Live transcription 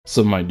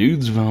So my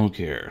dude's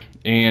Valkyr,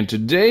 and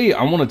today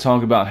I want to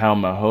talk about how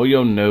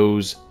Mihoyo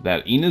knows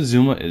that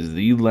Inazuma is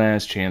the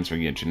last chance for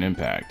Genshin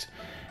Impact.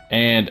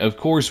 And of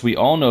course, we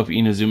all know if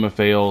Inazuma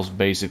fails,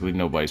 basically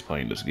nobody's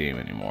playing this game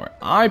anymore.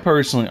 I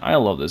personally, I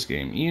love this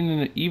game.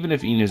 Even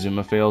if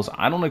Inazuma fails,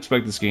 I don't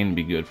expect this game to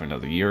be good for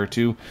another year or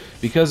two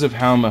because of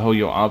how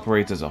Mihoyo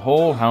operates as a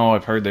whole, how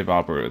I've heard they've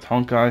operated with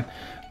Honkai.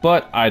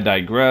 But I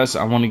digress.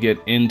 I want to get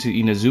into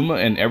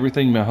Inazuma and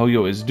everything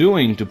Mihoyo is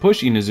doing to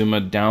push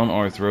Inazuma down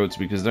our throats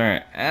because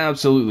they're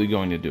absolutely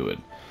going to do it.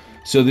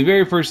 So the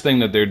very first thing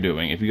that they're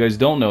doing, if you guys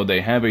don't know,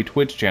 they have a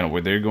Twitch channel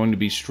where they're going to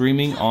be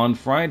streaming on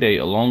Friday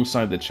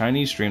alongside the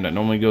Chinese stream that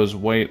normally goes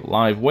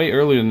live way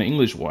earlier than the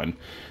English one.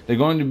 They're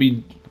going to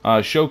be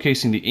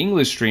showcasing the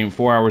English stream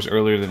 4 hours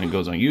earlier than it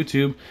goes on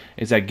YouTube.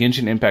 It's at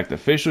Genshin Impact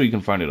Official. You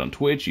can find it on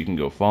Twitch. You can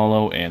go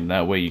follow, and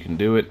that way you can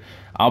do it.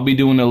 I'll be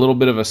doing a little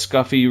bit of a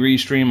scuffy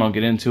restream. I'll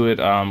get into it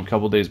a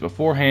couple days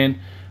beforehand.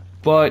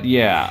 But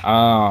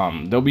yeah,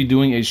 they'll be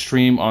doing a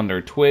stream on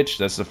their Twitch.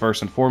 That's the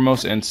first and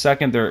foremost. And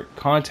second, they're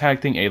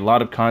contacting a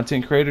lot of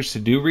content creators to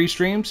do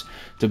restreams,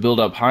 to build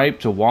up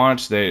hype, to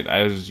watch. They,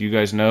 as you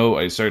guys know,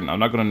 I'm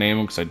not going to name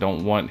him because I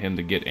don't want him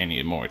to get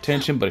any more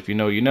attention. But if you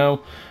know, you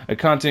know. A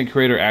content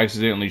creator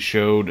accidentally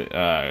showed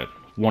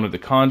one of the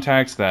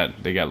contacts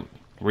that they got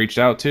reached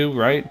out to,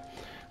 right?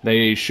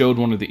 They showed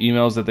one of the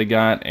emails that they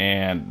got,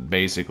 and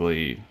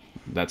basically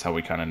that's how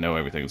we kind of know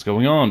everything that's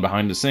going on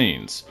behind the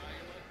scenes.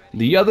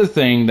 The other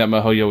thing that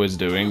Mihoyo is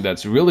doing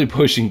that's really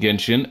pushing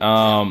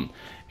Genshin,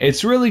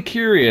 it's really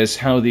curious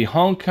how the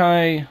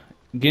Honkai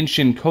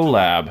Genshin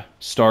collab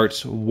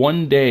starts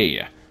one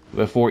day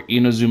before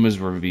Inazuma's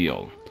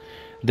reveal.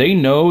 They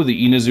know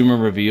the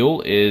Inazuma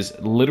reveal is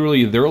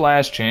literally their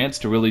last chance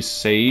to really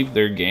save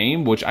their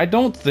game, which I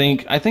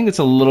think it's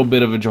a little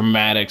bit of a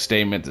dramatic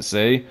statement to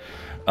say.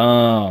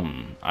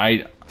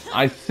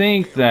 I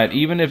think that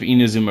even if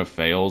Inazuma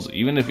fails,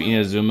 even if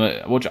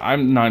Inazuma, which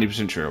I'm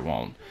 90% sure it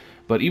won't,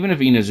 but even if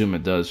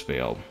Inazuma does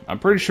fail, I'm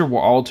pretty sure we're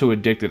all too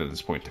addicted at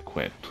this point to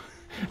quit.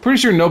 Pretty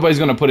sure nobody's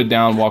going to put it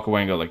down, walk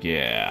away, and go like,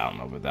 yeah, I don't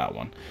know about that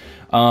one.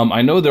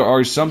 I know there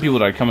are some people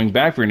that are coming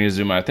back for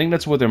Inazuma. I think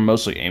that's what they're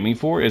mostly aiming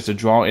for, is to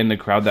draw in the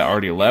crowd that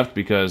already left,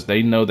 because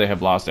they know they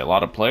have lost a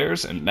lot of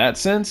players in that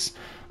sense.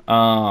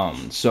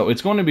 So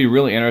it's going to be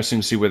really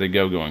interesting to see where they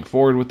go going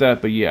forward with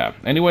that. But yeah,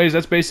 anyways,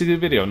 that's basically the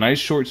video. Nice,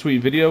 short,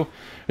 sweet video,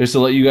 just to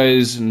let you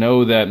guys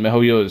know that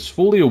Mihoyo is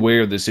fully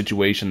aware of the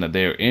situation that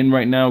they are in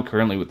right now,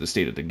 currently with the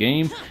state of the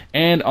game.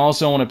 And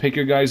also, I want to pick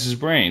your guys'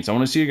 brains. I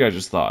want to see your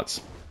guys' thoughts.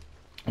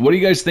 What do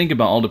you guys think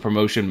about all the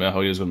promotion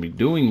Mihoyo is going to be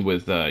doing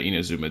with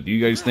Inazuma? Do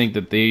you guys think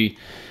that they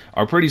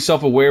are pretty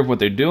self-aware of what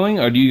they're doing,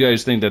 or do you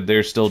guys think that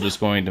they're still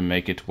just going to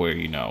make it to where,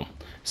 you know,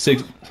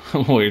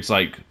 where it's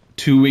like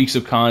 2 weeks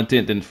of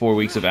content and 4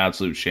 weeks of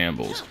absolute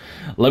shambles?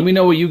 Let me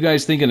know what you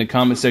guys think in the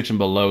comment section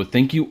below.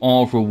 Thank you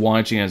all for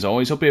watching. As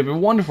always, hope you have a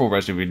wonderful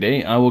rest of your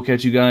day. I will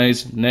catch you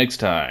guys next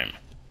time.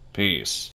 Peace.